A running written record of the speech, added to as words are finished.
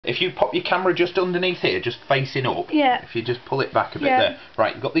If you pop your camera just underneath here, just facing up, yeah. If you just pull it back a bit there.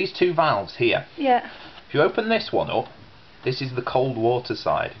 Right, you've got these two valves here. Yeah. If you open this one up, this is the cold water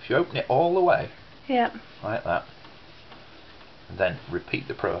side. If you open it all the way, yeah, like that, and then repeat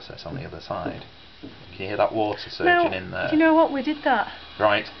the process on the other side. Can you hear that water surging in there? Do you know what? We did that.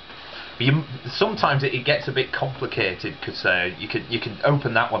 Right. Sometimes it gets a bit complicated because you can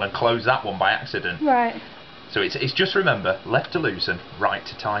open that one and close that one by accident. Right. So it's just remember, left to loosen, right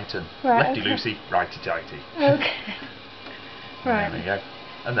to tighten. Right, Lefty loosey, righty tighty. Okay. Right. There we go.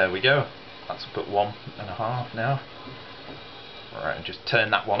 And there we go. That's put 1.5 now. Alright, and just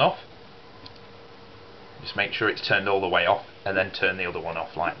turn that one off. Just make sure it's turned all the way off, and then turn the other one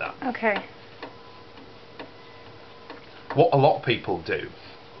off like that. Okay. What a lot of people do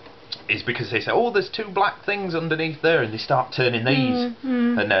is because they say, oh, there's two black things underneath there, and they start turning these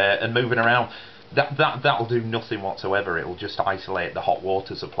and moving around. That'll do nothing whatsoever. It will just isolate the hot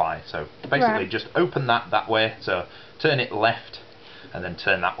water supply. So basically, just open that way. So turn it left, and then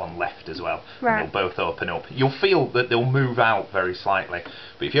turn that one left as well. Right. And they'll both open up. You'll feel that they'll move out very slightly.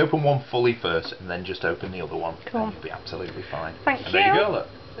 But if you open one fully first, and then just open the other one, then you'll be absolutely fine. Thank you. And there you go. Look,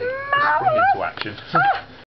 they spring into action.